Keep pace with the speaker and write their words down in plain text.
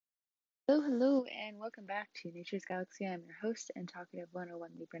Hello, and welcome back to Nature's Galaxy. I'm your host and talkative 101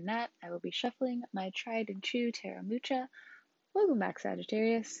 Libra Nat. I will be shuffling my tried and true Terra Mucha. Welcome back,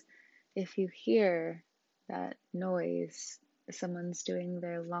 Sagittarius. If you hear that noise, someone's doing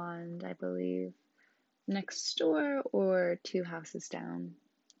their lawn, I believe, next door or two houses down.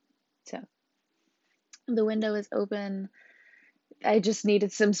 So the window is open. I just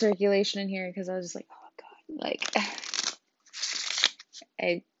needed some circulation in here because I was just like, oh God,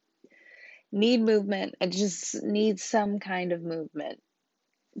 I need movement. I just need some kind of movement.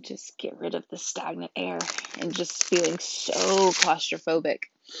 Just get rid of the stagnant air and just feeling so claustrophobic.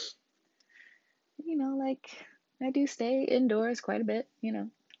 Like I do stay indoors quite a bit,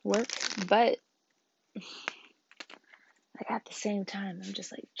 work, but like at the same time, I'm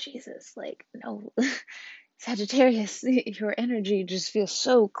just like, Jesus, like, no, Sagittarius, your energy just feels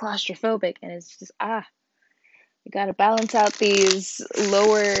so claustrophobic, and it's just, you gotta balance out these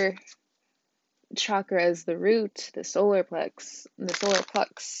lower chakras, the root, the solar plexus,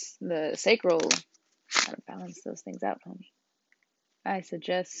 the sacral. Gotta balance those things out, homie. I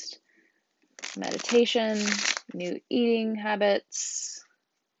suggest meditation, new eating habits,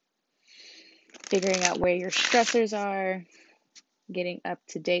 figuring out where your stressors are, getting up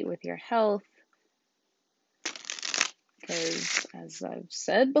to date with your health. Because, as I've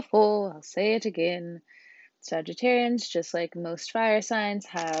said before, I'll say it again, Sagittarians, just like most fire signs,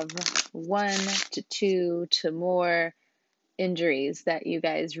 have 1 to 2 to more injuries that you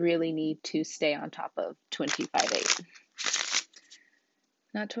guys really need to stay on top of 25/8.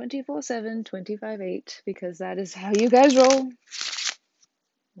 Not 24/7, 25/8, because that is how you guys roll.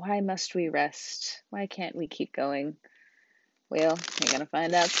 Why must we rest? Why can't we keep going? Well, you're gonna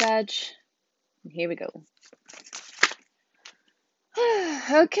find out, Sag. Here we go.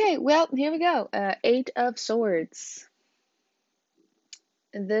 Okay, well, here we go. Eight of Swords.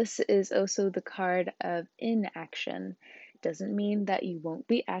 This is also the card of inaction. Doesn't mean that you won't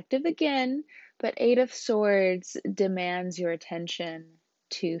be active again, but Eight of Swords demands your attention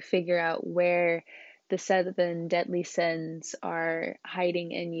to figure out where the 7 deadly sins are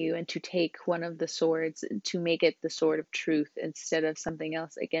hiding in you, and to take one of the swords to make it the sword of truth instead of something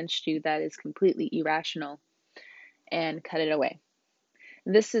else against you that is completely irrational, and cut it away.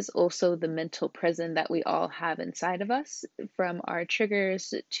 This is also the mental prison that we all have inside of us, from our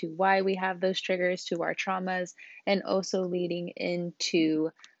triggers to why we have those triggers to our traumas, and also leading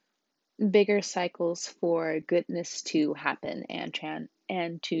into bigger cycles for goodness to happen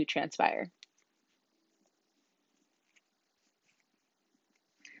and to transpire.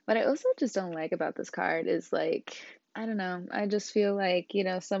 What I also just don't like about this card is, like, I don't know, I just feel like,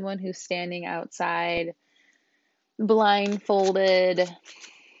 someone who's standing outside blindfolded,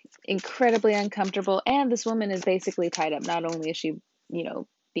 incredibly uncomfortable, and this woman is basically tied up. Not only is she,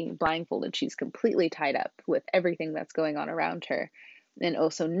 being blindfolded, she's completely tied up with everything that's going on around her, and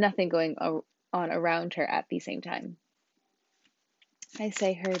also nothing going on around her at the same time. I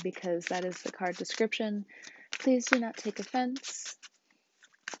say her because that is the card description. Please do not take offense.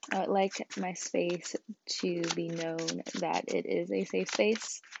 I would like my space to be known that it is a safe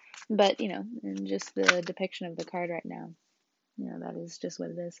space, but, in just the depiction of the card right now, that is just what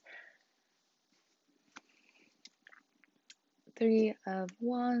it is. 3 of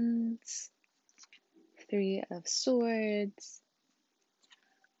Wands, 3 of Swords,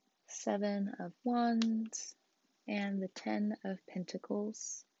 7 of Wands, and the 10 of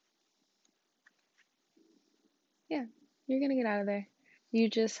Pentacles. Yeah, you're going to get out of there. You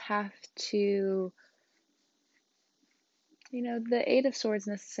just have to, the 8 of Swords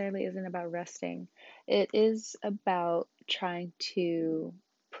necessarily isn't about resting. It is about trying to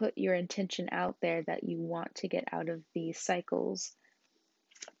put your intention out there that you want to get out of these cycles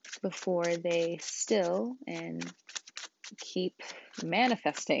before they still and keep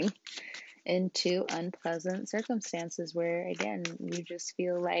manifesting into unpleasant circumstances where, again, you just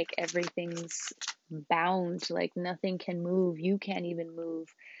feel like everything's bound, like nothing can move, you can't even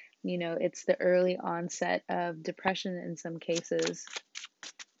move. It's the early onset of depression in some cases.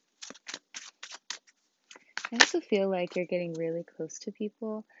 I also feel like you're getting really close to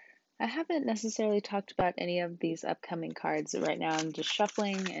people. I haven't necessarily talked about any of these upcoming cards right now. I'm just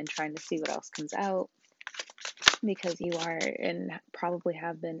shuffling and trying to see what else comes out, because you are and probably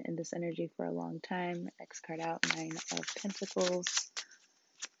have been in this energy for a long time. X card out, 9 of Pentacles.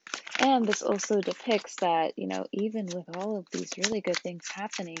 And this also depicts that, even with all of these really good things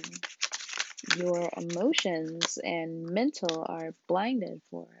happening, your emotions and mental are blinded.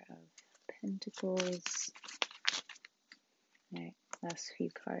 4 of Pentacles. All right, last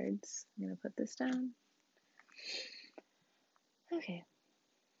few cards. I'm going to put this down. Okay.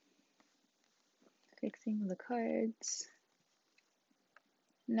 Fixing the cards.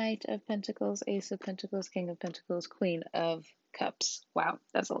 Knight of Pentacles, Ace of Pentacles, King of Pentacles, Queen of Cups. Wow,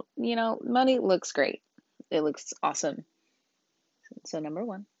 that's a, money looks great. It looks awesome. So number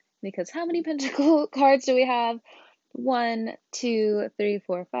one, because how many pentacle cards do we have? 1, 2, 3,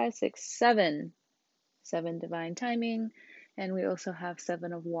 4, 5, 6, 7. 7 divine timing. And we also have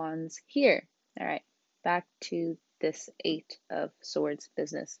 7 of wands here. All right, back to this 8 of swords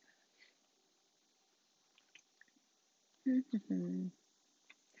business.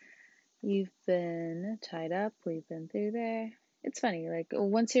 You've been tied up. We've been through there. It's funny, like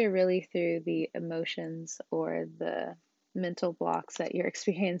once you're really through the emotions or the mental blocks that you're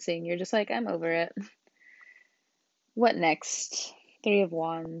experiencing, you're just like, I'm over it. What next? 3 of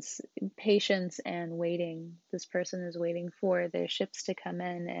Wands, patience and waiting. This person is waiting for their ships to come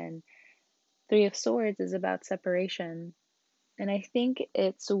in, and 3 of Swords is about separation. And I think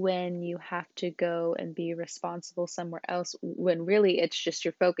it's when you have to go and be responsible somewhere else, when really it's just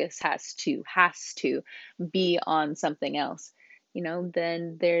your focus has to be on something else.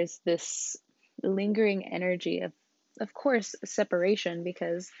 Then there's this lingering energy of course, separation,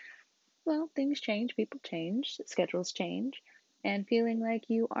 because well, things change, people change, schedules change, and feeling like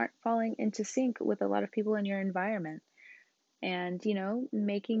you aren't falling into sync with a lot of people in your environment. And,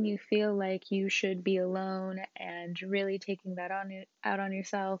 making you feel like you should be alone and really taking that out on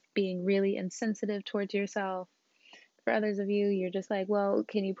yourself, being really insensitive towards yourself. For others of you, you're just like, well,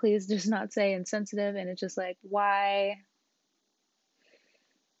 can you please just not say insensitive? And it's just like, why?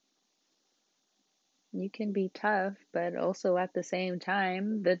 You can be tough, but also at the same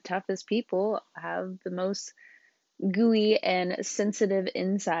time, the toughest people have the most gooey and sensitive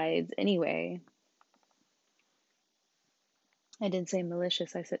insides anyway. I didn't say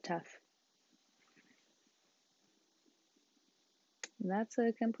malicious, I said tough. That's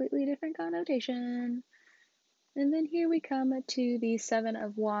a completely different connotation. And then here we come to the 7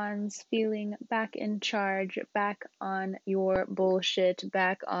 of Wands, feeling back in charge, back on your bullshit,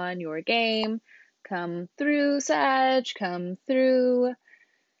 back on your game. Come through, Sag, come through.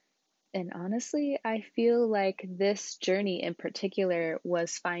 And honestly, I feel like this journey in particular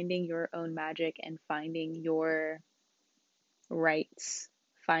was finding your own magic and finding your rights,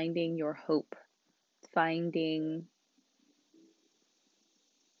 finding your hope, finding,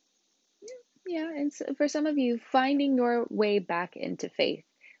 and so for some of you, finding your way back into faith.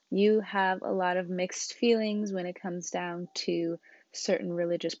 You have a lot of mixed feelings when it comes down to certain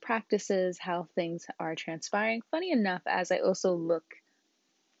religious practices, how things are transpiring. Funny enough, as I also look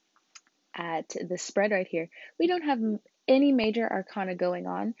at the spread right here, we don't have any major arcana going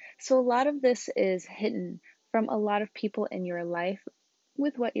on. So a lot of this is hidden from a lot of people in your life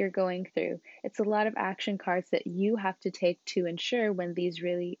with what you're going through. It's a lot of action cards that you have to take to ensure when these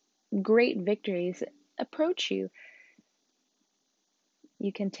really great victories approach you,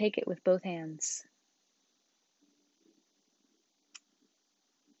 you can take it with both hands.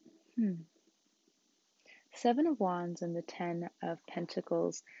 Seven of Wands and the 10 of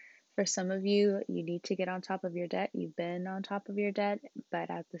Pentacles. For some of you, you need to get on top of your debt. You've been on top of your debt, but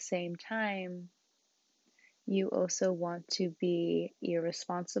at the same time, you also want to be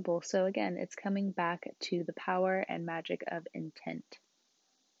irresponsible. So again, it's coming back to the power and magic of intent.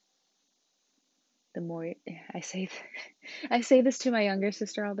 The more I say, I say this to my younger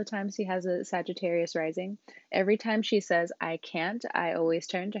sister all the time. She has a Sagittarius rising. Every time she says, I can't, I always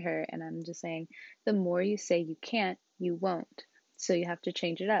turn to her and I'm just saying, the more you say you can't, you won't. So you have to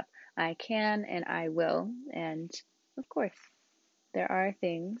change it up. I can and I will. And of course, there are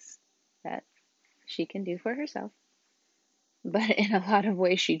things that she can do for herself. But in a lot of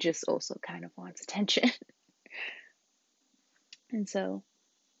ways, she just also kind of wants attention. And so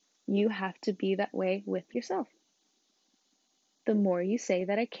you have to be that way with yourself. The more you say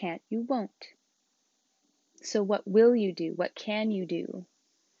that I can't, you won't. So what will you do? What can you do?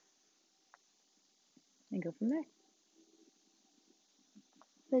 And go from there.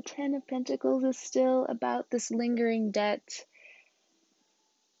 The 10 of Pentacles is still about this lingering debt.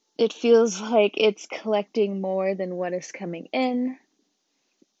 It feels like it's collecting more than what is coming in.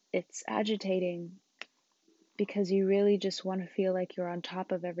 It's agitating because you really just want to feel like you're on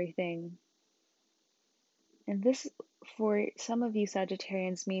top of everything. And this, for some of you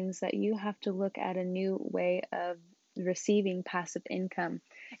Sagittarians, means that you have to look at a new way of receiving passive income.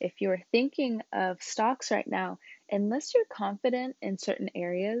 If you're thinking of stocks right now, unless you're confident in certain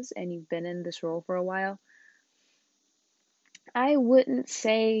areas and you've been in this role for a while, I wouldn't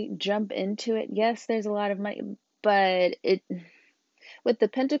say jump into it. Yes, there's a lot of money, but with the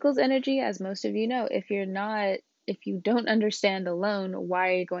Pentacles energy, as most of you know, if you don't understand a loan, why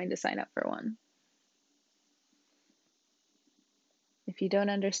are you going to sign up for one? If you don't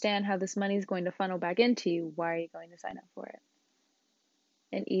understand how this money is going to funnel back into you, why are you going to sign up for it?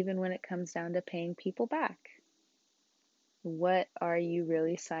 And even when it comes down to paying people back, what are you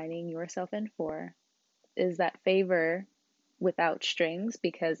really signing yourself in for? Is that favor without strings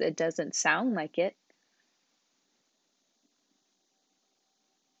because it doesn't sound like it?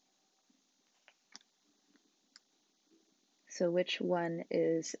 So which one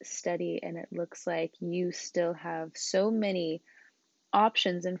is steady? And it looks like you still have so many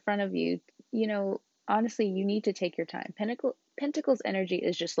options in front of you. Honestly, you need to take your time. Pentacles energy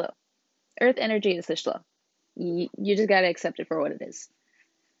is just slow. Earth energy is just slow. You just got to accept it for what it is.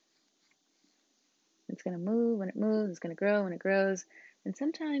 It's going to move when it moves. It's going to grow when it grows. And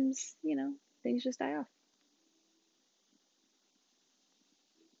sometimes, things just die off.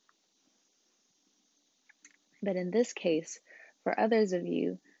 But in this case, for others of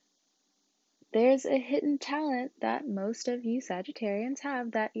you, there's a hidden talent that most of you Sagittarians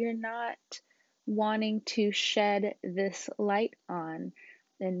have that you're not wanting to shed this light on.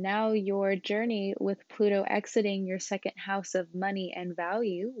 And now your journey with Pluto exiting your second house of money and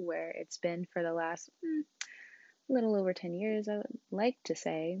value, where it's been for the last little over 10 years, I would like to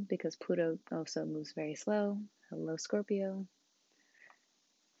say, because Pluto also moves very slow. Hello, Scorpio.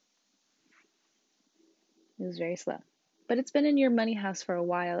 It was very slow. But it's been in your money house for a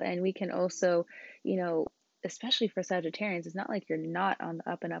while, and we can also, especially for Sagittarians, it's not like you're not on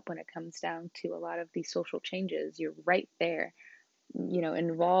the up and up when it comes down to a lot of these social changes. You're right there,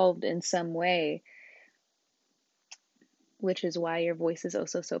 involved in some way, which is why your voice is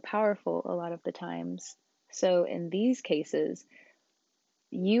also so powerful a lot of the times. So in these cases,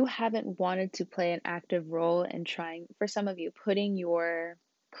 you haven't wanted to play an active role in trying, for some of you, putting your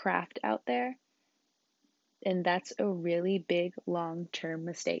craft out there. And that's a really big long-term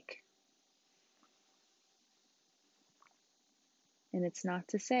mistake. And it's not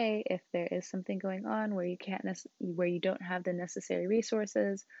to say if there is something going on where where you don't have the necessary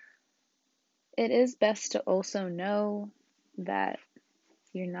resources, it is best to also know that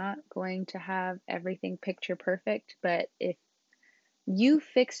you're not going to have everything picture perfect, but if you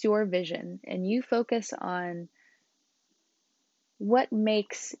fix your vision and you focus on what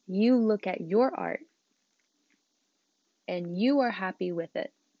makes you look at your art and you are happy with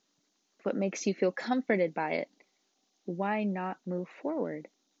it, what makes you feel comforted by it, why not move forward?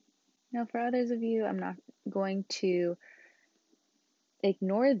 Now, for others of you, I'm not going to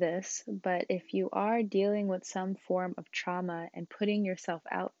ignore this, but if you are dealing with some form of trauma and putting yourself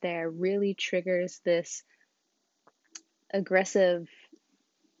out there really triggers this aggressive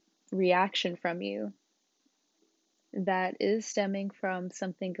reaction from you, that is stemming from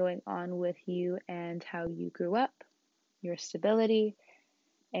something going on with you and how you grew up, your stability,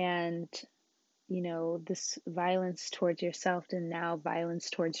 and this violence towards yourself and now violence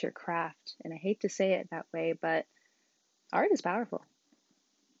towards your craft. And I hate to say it that way, but art is powerful.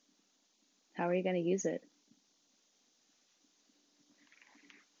 How are you going to use it?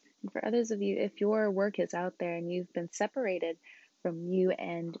 And for others of you, if your work is out there and you've been separated from you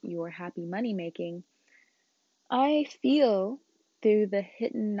and your happy money making, I feel through the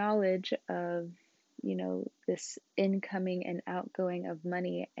hidden knowledge of, this incoming and outgoing of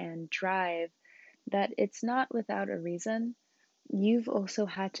money and drive that it's not without a reason. You've also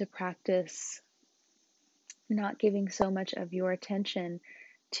had to practice not giving so much of your attention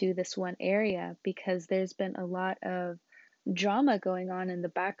to this one area because there's been a lot of drama going on in the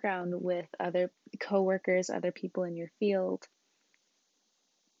background with other coworkers, other people in your field.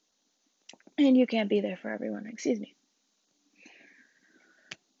 And you can't be there for everyone. Excuse me.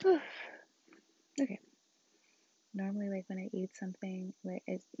 Okay. Normally, like when I eat something, like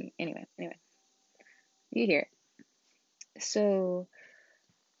anyway, you hear it. So,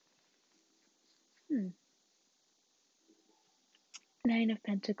 9 of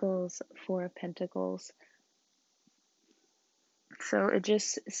Pentacles, 4 of Pentacles. So it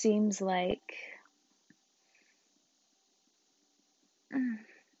just seems like,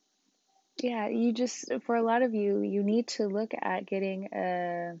 yeah, for a lot of you, you need to look at getting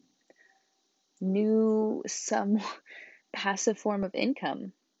a new, some passive form of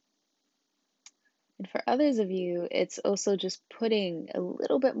income. And for others of you, it's also just putting a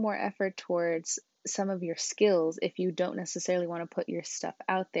little bit more effort towards some of your skills if you don't necessarily want to put your stuff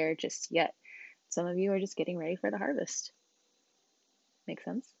out there just yet. Some of you are just getting ready for the harvest. Make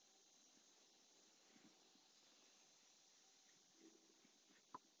sense?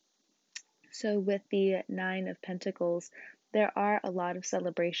 So with the 9 of Pentacles, there are a lot of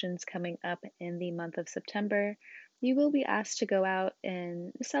celebrations coming up in the month of September. You will be asked to go out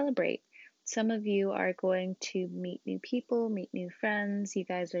and celebrate. Some of you are going to meet new people, meet new friends. You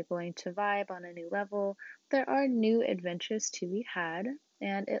guys are going to vibe on a new level. There are new adventures to be had,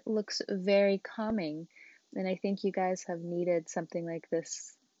 and it looks very calming. And I think you guys have needed something like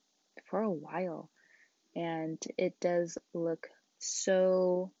this for a while. And it does look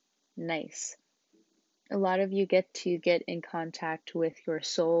so nice. A lot of you get to get in contact with your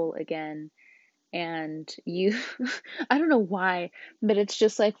soul again, and you I don't know why, but it's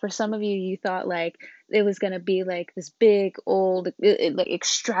just like for some of you, you thought like it was going to be like this big old like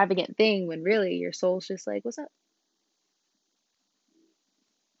extravagant thing, when really your soul's just like, what's up?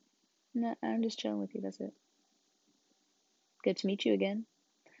 No, I'm just chilling with you, that's it. Good to meet you again.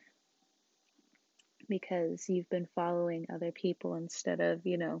 Because you've been following other people instead of,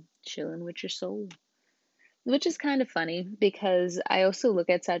 chilling with your soul. Which is kind of funny, because I also look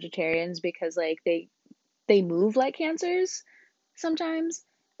at Sagittarians, because like they move like Cancers sometimes,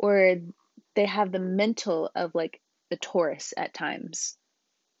 or they have the mental of like the Taurus at times.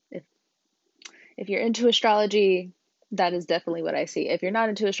 If if you're into astrology, that is definitely what I see. If you're not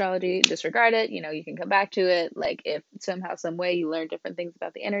into astrology, disregard it. You can come back to it. Like if somehow, some way you learn different things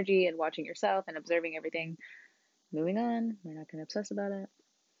about the energy and watching yourself and observing everything, moving on. We're not gonna obsess about it.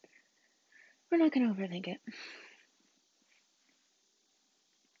 We're not gonna overthink it.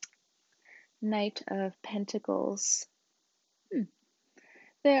 Knight of Pentacles.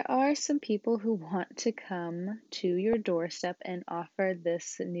 There are some people who want to come to your doorstep and offer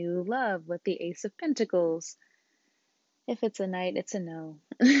this new love with the Ace of Pentacles. If it's a knight, it's a no.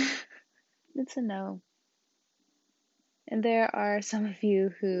 It's a no. And there are some of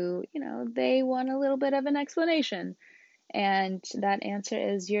you who, they want a little bit of an explanation. And that answer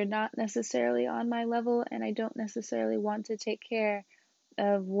is, you're not necessarily on my level, and I don't necessarily want to take care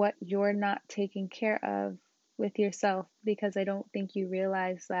of what you're not taking care of with yourself, because I don't think you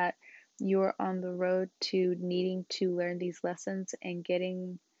realize that you're on the road to needing to learn these lessons, and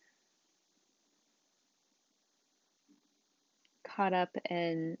getting caught up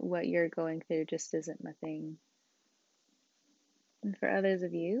in what you're going through just isn't my thing. And for others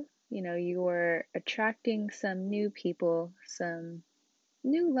of you, you're attracting some new people, some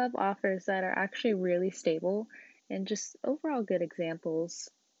new love offers that are actually really stable and just overall good examples.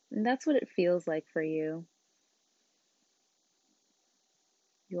 And that's what it feels like for you.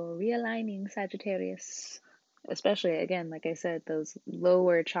 You're realigning, Sagittarius. Especially, again, like I said, those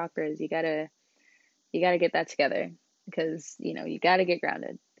lower chakras, you gotta get that together, because you gotta get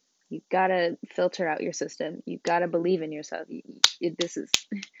grounded. You gotta filter out your system. You gotta believe in yourself. This is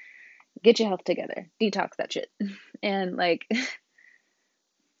get your health together, detox that shit. And like,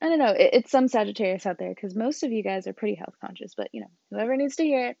 I don't know, it's some Sagittarius out there, because most of you guys are pretty health conscious. But whoever needs to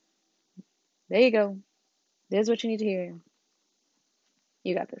hear it, there you go. There's what you need to hear.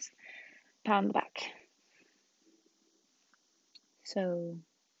 You got this. Pound the back. So,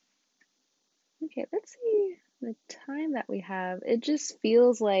 okay, let's see the time that we have. It just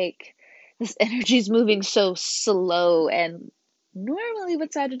feels like this energy is moving so slow. And normally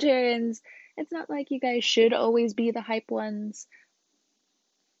with Sagittarians, it's not like you guys should always be the hype ones,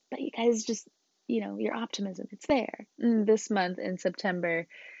 but you guys just, your optimism, it's there. This month in September,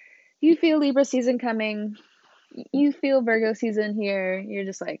 you feel Libra season coming. You feel Virgo season here. You're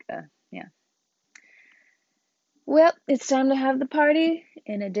just like, yeah. Well, it's time to have the party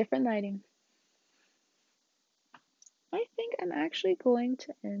in a different lighting. I think I'm actually going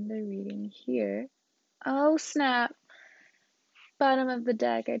to end the reading here. Oh, snap. Bottom of the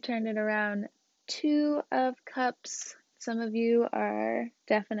deck, I turned it around. Two of Cups. Some of you are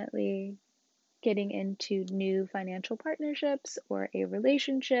definitely getting into new financial partnerships or a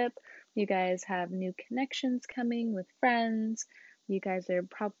relationship. You guys have new connections coming with friends. You guys are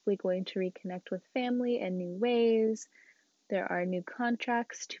probably going to reconnect with family in new ways. There are new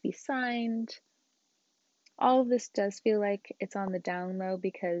contracts to be signed. All of this does feel like it's on the down low,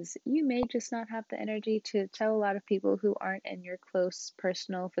 because you may just not have the energy to tell a lot of people who aren't in your close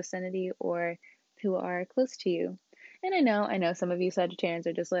personal vicinity or who are close to you. And I know some of you Sagittarians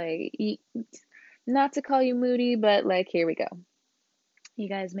are just like, not to call you moody, but like, here we go. You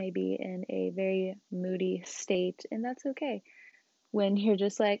guys may be in a very moody state, and that's okay. When you're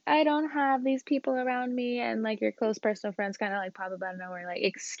just like, I don't have these people around me, and like your close personal friends kind of like pop up out of nowhere, like,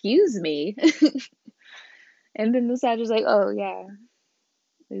 excuse me. And then the Sag is like, oh yeah,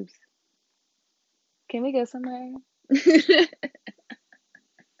 oops. Can we go somewhere?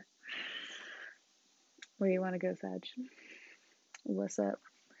 Where you want to go, Sag? What's up?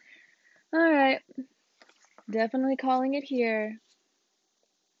 All right, definitely calling it here.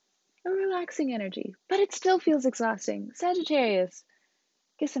 A relaxing energy, but it still feels exhausting. Sagittarius,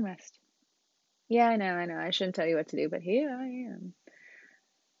 get some rest. Yeah, I know. I shouldn't tell you what to do, but here I am.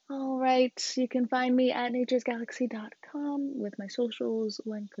 All right, you can find me at naturesgalaxy.com with my socials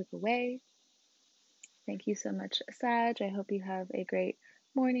one click away. Thank you so much, Sag. I hope you have a great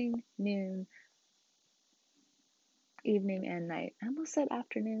morning, noon, evening, and night. I almost said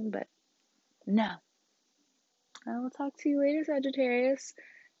afternoon, but no. I will talk to you later, Sagittarius.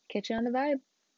 Catch you on the vibe.